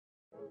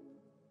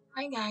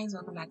Hi guys,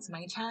 welcome back to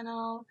my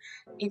channel.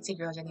 It's your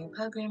girl Janneil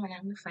Pilgrim and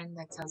I'm the friend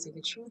that tells you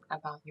the truth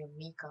about your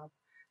makeup.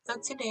 So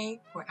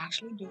today we're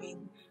actually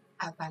doing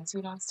a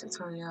Bantu Knots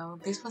tutorial.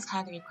 This was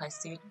highly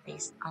requested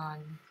based on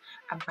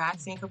a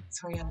Bratz makeup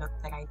tutorial look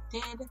that I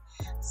did.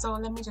 So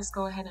let me just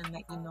go ahead and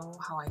let you know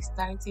how I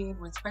started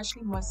with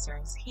freshly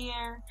moisturized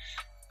hair.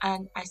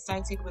 And I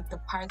started with the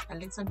part a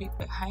little bit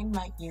behind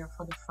my ear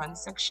for the front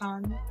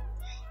section.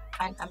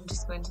 And I'm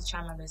just going to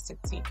try my best to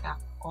take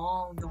that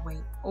all the way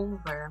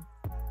over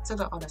to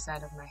the other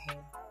side of my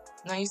head.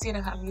 Now you see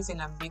that I'm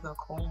using a bigger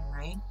comb,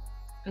 right?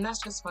 And that's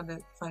just for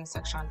the front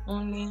section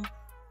only,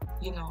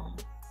 you know,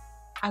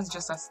 as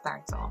just a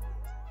start off.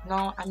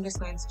 Now I'm just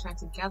going to try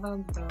to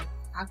gather the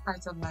back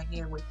part of my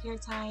hair with hair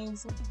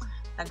ties.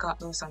 I got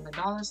those on the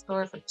dollar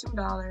store for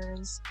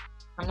 $2.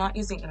 I'm not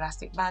using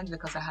elastic bands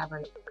because I have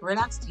a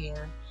relaxed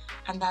hair,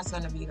 and that's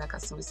gonna be like a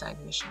suicide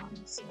mission.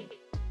 So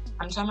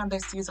I'm trying my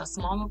best to use a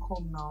smaller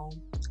comb now,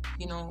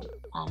 you know,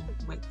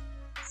 with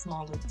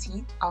smaller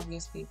teeth,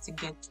 obviously, to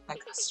get like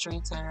a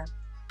straighter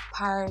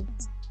part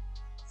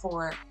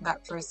for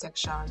that first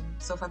section.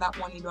 So for that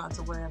one, you don't have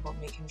to worry about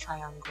making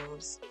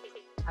triangles.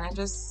 And I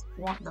just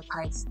want the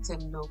parts to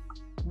look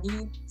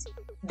neat.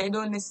 They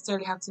don't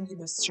necessarily have to be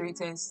the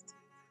straightest.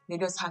 They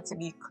just have to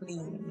be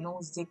clean. No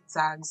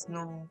zigzags,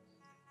 no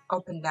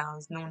up and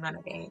downs, no none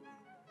of that.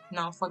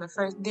 Now for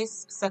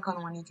this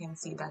second one, you can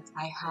see that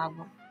I have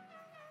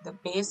the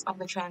base of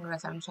the triangle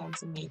that I'm trying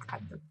to make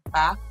at the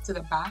back, to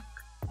the back,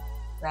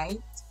 right?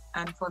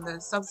 And for the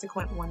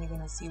subsequent one, you're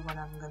gonna see what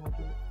I'm gonna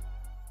do.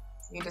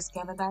 So you just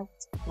gather that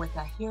with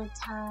a hair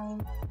tie,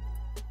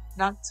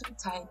 not too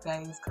tight,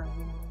 guys, because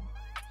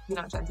you're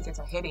not trying to get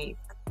a headache.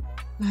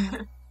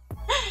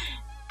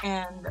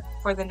 And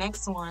for the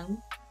next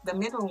one, the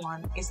middle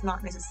one is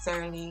not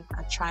necessarily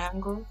a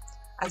triangle.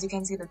 As you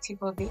can see, the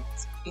tip of it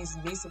is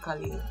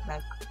basically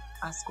like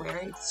a square,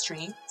 it's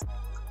straight.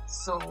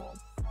 So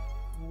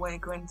we're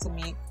going to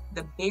make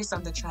the base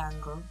of the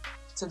triangle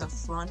to the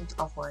front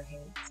of our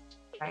head,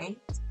 right?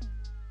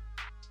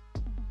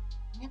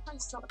 I'm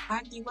so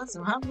aggy, what's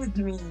wrong with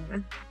me?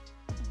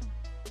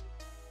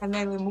 And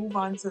then we move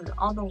on to the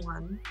other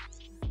one.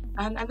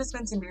 And I'm just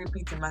going to be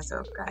repeating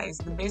myself, guys.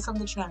 The base of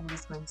the triangle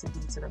is going to be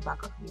to the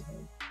back of your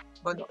head.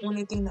 But the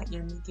only thing that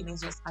you're making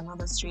is just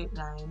another straight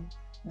line.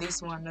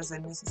 This one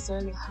doesn't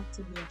necessarily have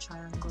to be a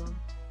triangle.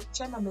 I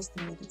tried my best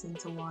to make it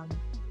into one,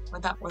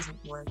 but that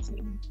wasn't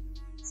working.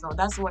 So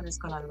that's what it's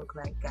gonna look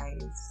like,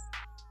 guys.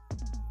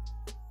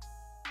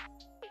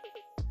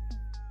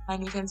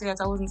 And you can see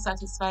that I wasn't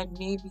satisfied.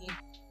 Maybe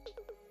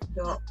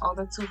the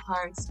other two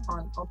parts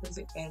on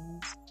opposite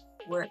ends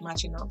weren't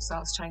matching up, so I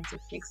was trying to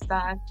fix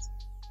that.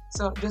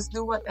 So just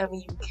do whatever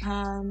you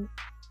can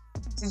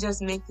to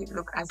just make it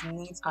look as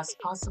neat as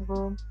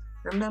possible.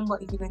 Remember,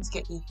 if you're going to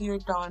get your hair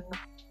done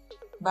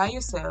by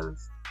yourself,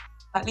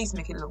 at least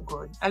make it look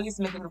good. At least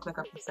make it look like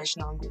a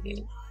professional did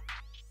it.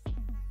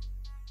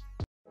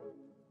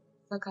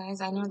 So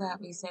guys, I know that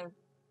we said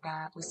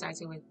that we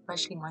started with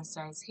freshly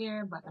moisturized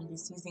hair, but I'm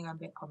just using a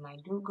bit of my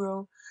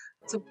Grow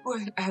to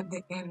put at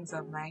the ends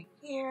of my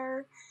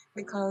hair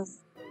because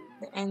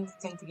the ends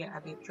tend to get a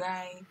bit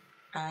dry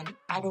and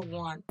I don't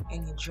want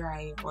any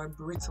dry or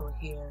brittle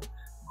hair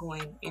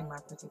going in my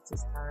protective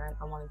style, right?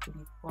 I want it to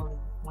be fully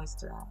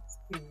moisturized,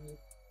 period.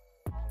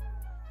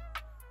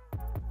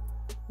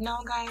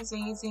 Now guys,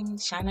 we're using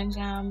Shine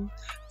Jam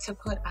to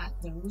put at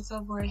the roots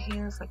of our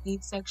hair for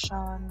each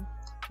section,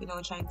 you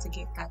know, trying to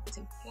get that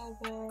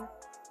together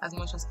as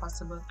much as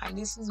possible. And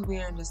this is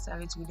where the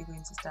style is really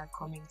going to start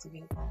coming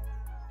together.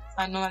 So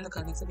I know I look a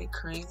little bit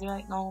crazy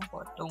right now,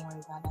 but don't worry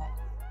about that.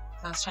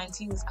 So I was trying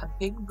to use a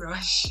big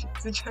brush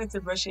to try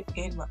to brush it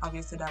in, but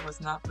obviously that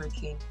was not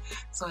working.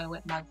 So I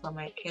went back for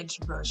my edge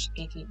brush,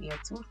 aka a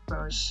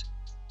toothbrush,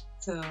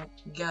 to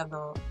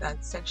gather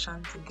that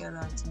section together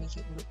and to make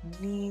it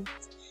look neat,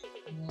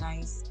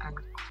 nice and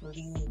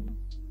clean.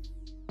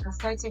 I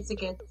started to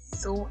get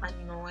so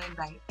annoyed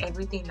by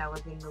everything that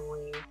was in the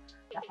way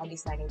that I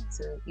decided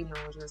to, you know,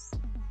 just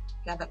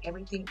gather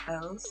everything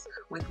else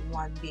with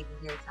one big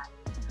hair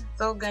tie.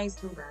 So guys,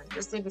 do that.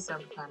 Just save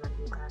yourself time and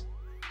do that.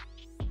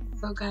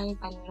 So guys,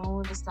 I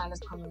know the style is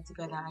coming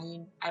together.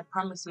 I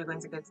promise you're going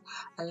to get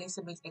a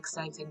little bit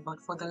excited, but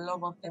for the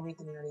love of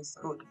everything that is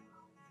good,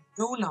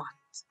 do not,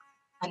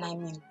 and I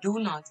mean do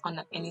not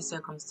under any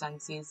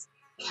circumstances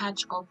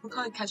catch up. We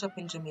call it catch up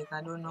in Jamaica.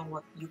 I don't know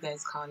what you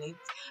guys call it,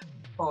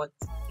 but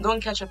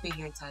don't catch up your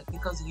hair tie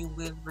because you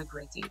will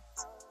regret it.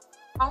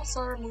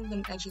 Also remove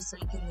them edges so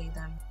you can lay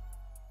them.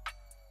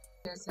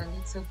 There's a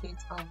little bit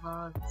of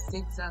a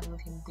zigzag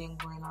looking thing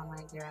going on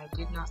right there. I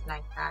did not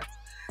like that,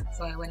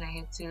 so I went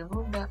ahead to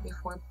remove that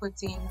before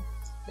putting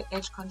the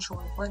edge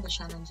control or the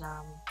Shine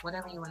Jam,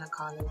 whatever you want to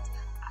call it,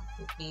 at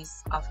the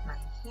base of my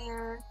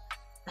hair.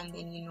 And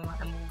then you know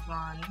what, I move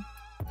on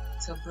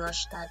to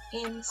brush that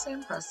in,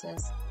 same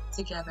process,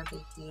 to gather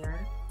the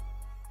hair.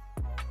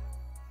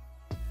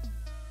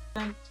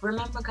 And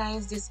remember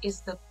guys, this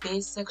is the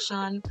base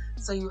section,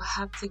 so you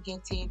have to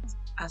get it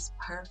as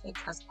perfect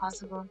as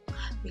possible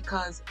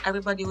because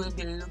everybody will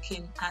be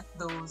looking at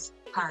those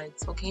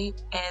parts, okay?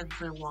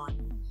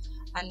 Everyone.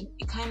 And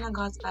it kind of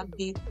got a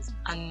bit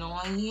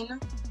annoying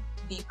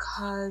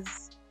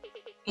because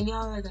and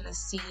y'all are gonna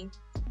see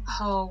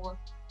how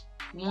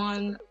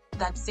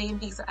that same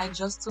piece that I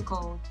just took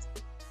out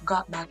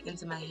got back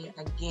into my hair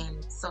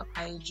again. So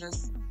I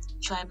just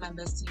tried my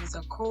best to use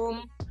a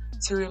comb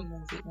to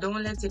remove it.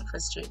 Don't let it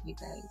frustrate you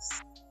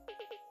guys.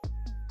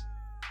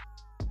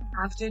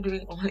 After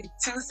doing only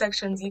 2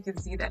 sections, you can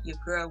see that your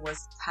girl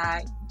was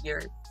tired,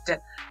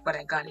 but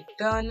I got it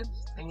done.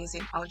 I'm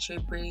using Outre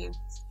braids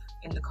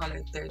in the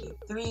color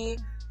 33.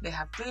 They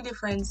have 3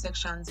 different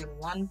sections in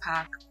one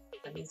pack.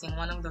 I'm using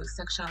one of those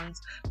sections,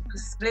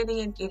 splitting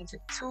it into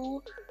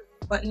 2,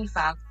 but in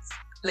fact,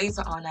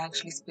 later on I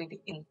actually split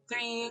it in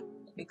 3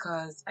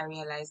 because I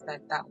realized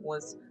that that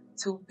was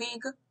too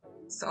big.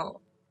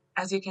 So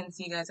as you can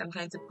see guys, I'm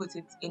trying to put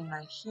it in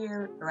my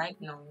hair right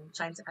now,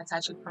 trying to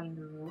attach it from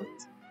the root,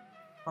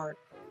 but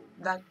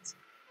that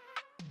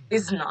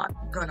is not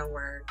gonna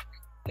work.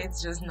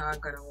 It's just not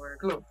gonna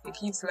work. Look, it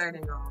keeps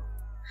sliding off.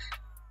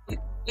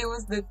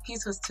 The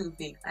piece was too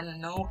big, and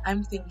now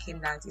I'm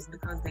thinking that is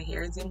because the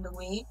hair is in the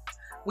way,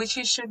 which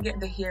you should get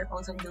the hair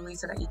out of the way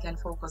so that you can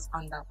focus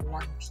on that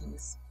one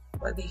piece.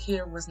 But the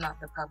hair was not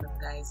the problem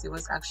guys, it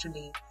was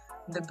actually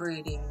the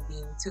braiding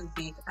being too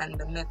big and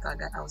the method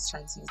that I was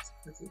trying to use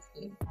to put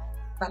it in.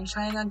 So I'm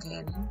trying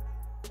again,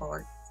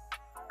 but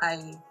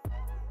I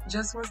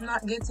just was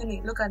not getting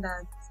it. Look at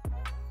that,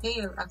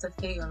 fail after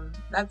fail.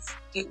 That's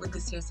it with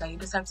this hairstyle. You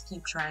just have to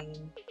keep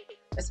trying,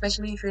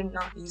 especially if you're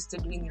not used to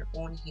doing your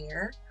own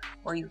hair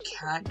or you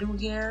can't do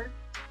hair.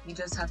 You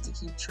just have to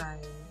keep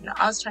trying. Now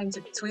I was trying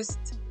to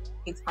twist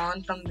it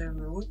on from the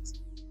root,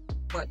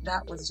 but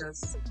that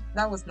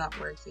was not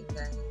working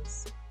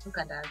guys. Look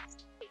at that,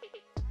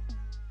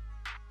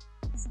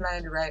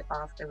 slide right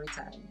off every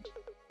time.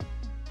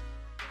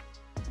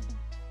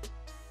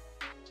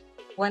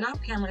 Went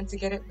off camera to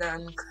get it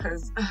done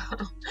because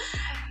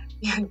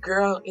your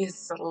girl is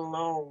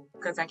slow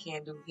because I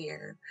can't do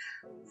hair.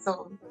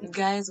 So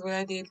guys, what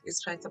I did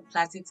is try to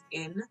plait it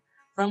in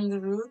from the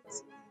root,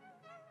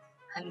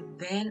 and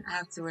then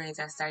afterwards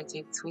I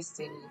started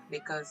twisting it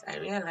because I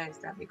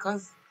realized that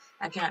because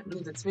I can't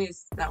do the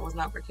twist, that was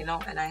not working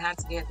out, and I had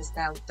to get the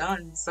style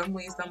done some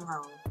way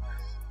somehow.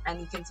 And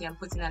you can see I'm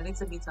putting a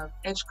little bit of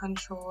edge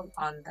control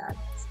on that.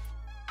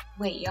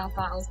 Wait, y'all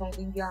thought I was going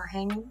to leave y'all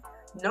hanging?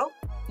 Nope,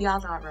 y'all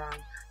thought wrong.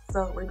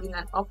 So we're doing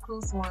an up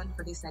close one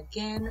for this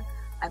again.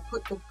 I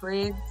put the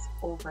braiding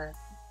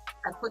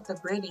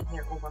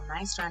hair over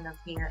my strand of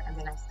hair, and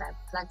then I start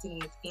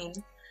plaiting it in,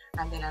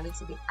 and then a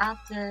little bit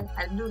after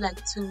I do like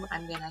 2,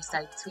 and then I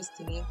start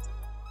twisting it.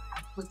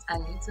 I put a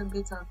little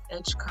bit of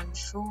edge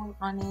control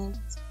on it.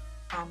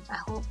 I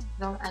hope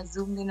now I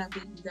zoomed in a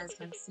bit, you guys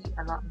can see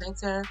a lot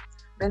better.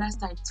 Then I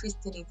start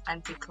twisting it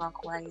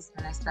anti-clockwise,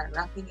 and I start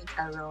wrapping it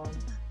around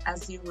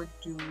as you would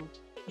do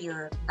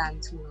your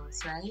Bantu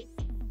knots, right?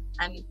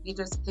 And you're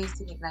just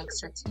placing it like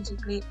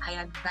strategically. I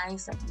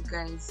advise that you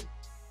guys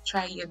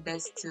try your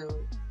best to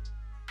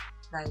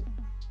like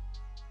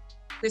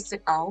twist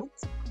it out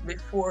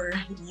before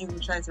you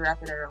try to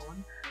wrap it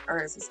around,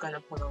 or else it's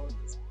gonna pull out.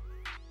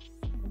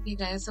 Okay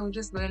guys, so we're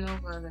just going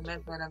over the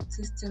method of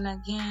twisting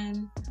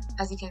again.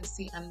 As you can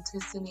see, I'm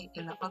twisting it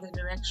in the other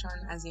direction,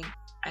 as in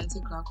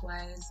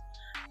anti-clockwise,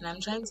 and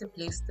I'm trying to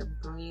place the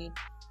braid.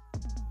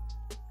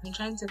 I'm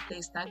trying to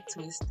place that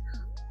twist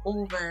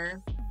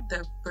over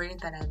the braid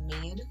that I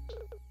made,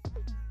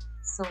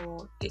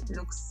 so it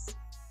looks,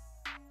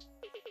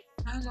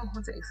 I don't know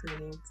how to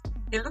explain it.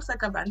 It looks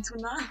like a Bantu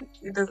knot.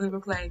 It doesn't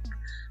look like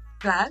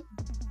plaid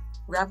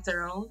wrapped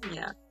around.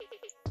 Yeah.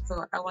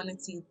 So I want to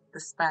see the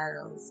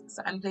spirals.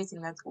 So I'm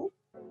placing that. Ooh,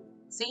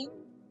 see?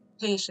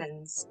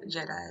 Patience,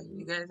 Jedi.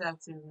 You guys have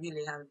to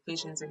really have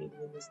patience when you're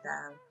doing this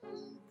style.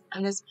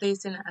 I'm just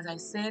placing it, as I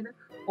said,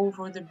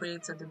 over the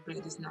braid so the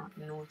braid is not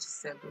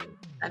noticeable.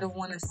 I don't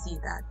want to see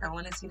that. I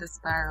want to see the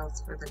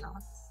spirals for the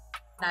knots.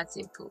 That's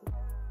it, cool.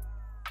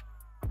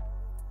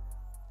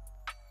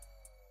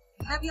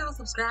 Have y'all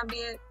subscribed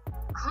yet?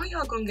 How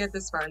y'all gonna get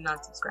this far and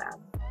not subscribe?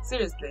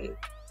 Seriously,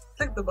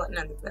 click the button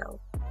and the bell.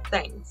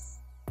 Thanks.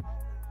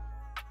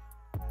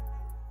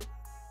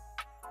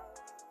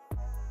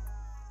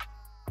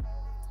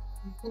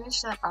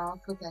 Finish that off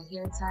with a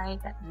hair tie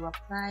that you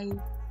apply,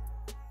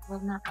 well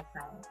not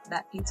apply,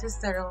 that you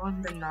twist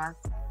around the knot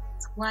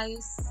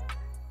twice.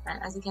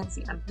 And as you can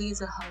see, I'm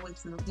pleased with how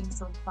it's looking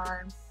so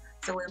far.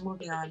 So we're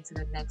moving on to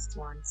the next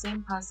one.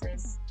 Same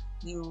process,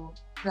 you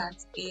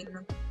plait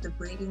in the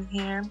braiding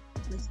hair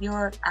with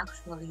your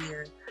actual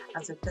hair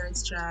as a third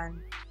strand.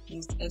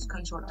 Use edge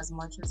control as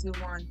much as you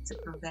want to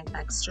prevent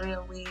like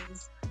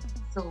strayaways,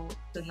 so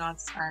the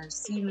knots are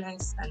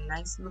seamless and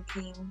nice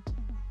looking.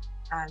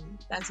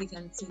 And as you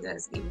can see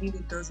guys, it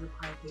really does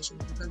require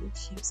patience because it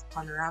keeps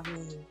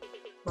unraveling,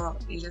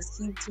 but you just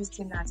keep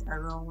twisting that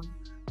around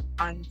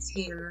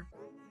until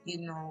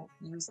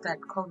you start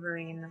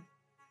covering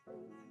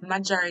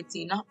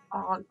majority, not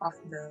all of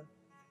the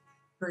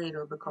braid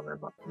will be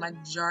covered, but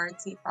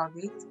majority of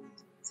it,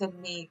 to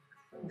make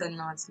the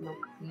knots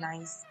look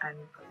nice and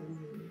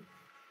clean.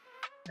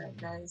 Right,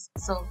 guys.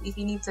 So if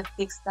you need to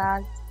fix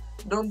that,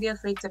 don't be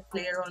afraid to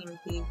play around with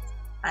it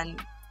and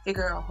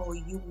figure out how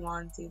you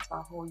want it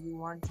or how you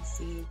want to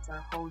see it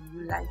or how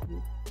you like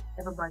it.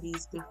 Everybody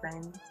is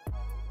different.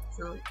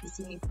 So you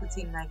see me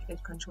putting like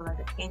head control at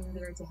the end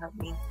there to help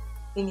me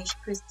finish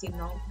twisting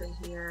out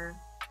the hair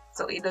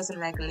so it doesn't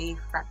like lay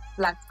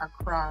flat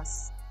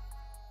across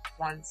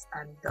once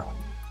I'm done.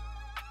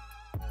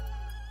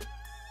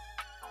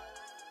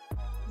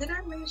 Did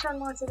I mention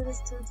once it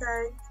is too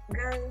tight?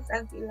 Guys,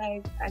 I feel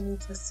like I need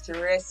to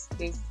stress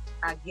this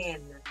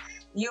again.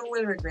 You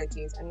will regret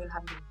it and you'll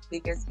have the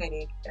biggest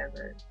headache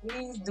ever.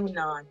 Please do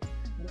not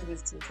do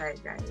this too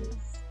tight,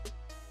 guys.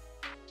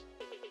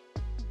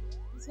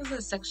 This is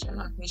a section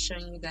of me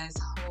showing you guys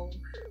how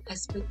I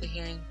split the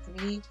hair in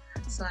 3.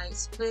 So I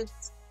split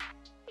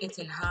it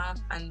in half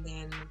and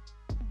then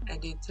I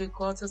did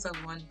 3/4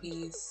 of one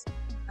piece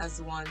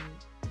as one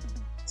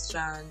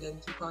strand, then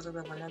 3/4 of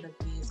another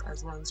piece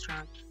as one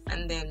strand,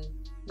 and then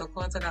the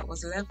quarter that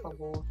was left for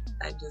both,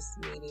 I just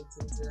made it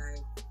into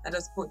like, I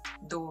just put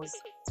those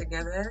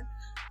together.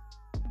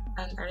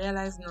 And I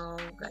realized now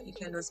that you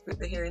can just split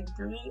the hair in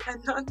 3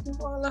 and not do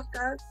all of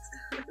that.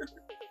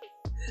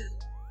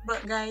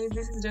 But guys,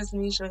 this is just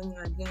me showing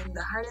you again,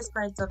 the hardest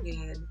part of your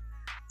head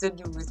to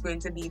do is going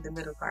to be the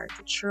middle part.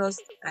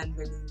 Trust and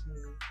believe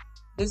me.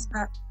 This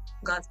part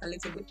got a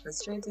little bit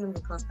frustrating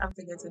because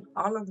after getting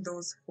all of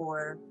those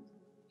 4,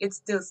 it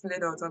still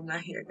slid out of my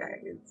hair,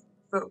 guys.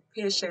 So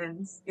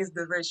patience is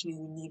the virtue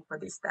you need for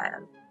this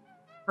style.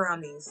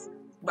 Promise.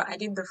 But I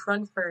did the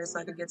front first so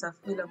I could get a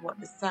feel of what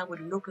the style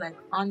would look like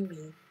on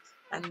me.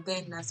 And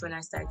then that's when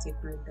I started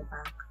doing the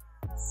back.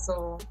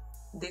 So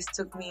this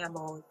took me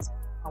about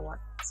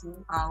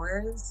 2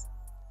 hours.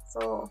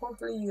 So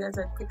hopefully you guys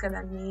are quicker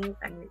than me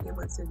and you're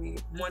able to be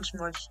much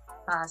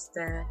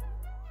faster.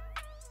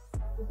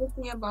 The good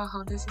thing about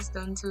how this is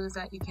done too is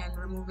that you can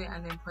remove it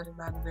and then put it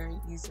back very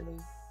easily.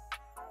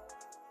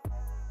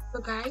 So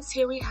guys,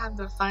 here we have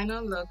the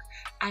final look.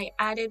 I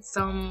added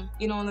some,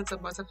 little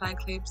butterfly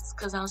clips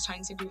because I was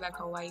trying to do like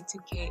a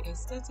Y2K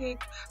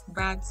aesthetic,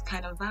 Bratz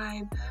kind of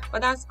vibe,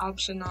 but that's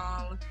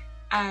optional.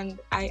 And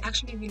I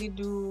actually really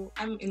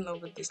I'm in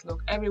love with this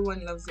look.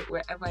 Everyone loves it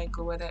wherever I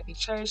go, whether it be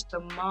church, the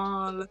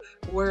mall,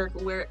 work,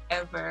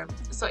 wherever.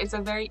 So it's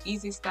a very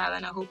easy style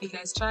and I hope you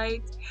guys try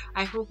it.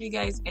 I hope you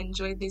guys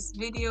enjoyed this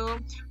video.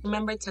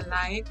 Remember to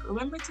like,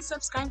 remember to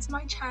subscribe to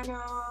my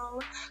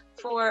channel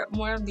for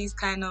more of these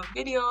kind of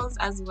videos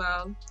as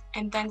well.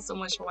 And thanks so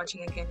much for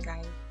watching again,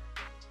 guys.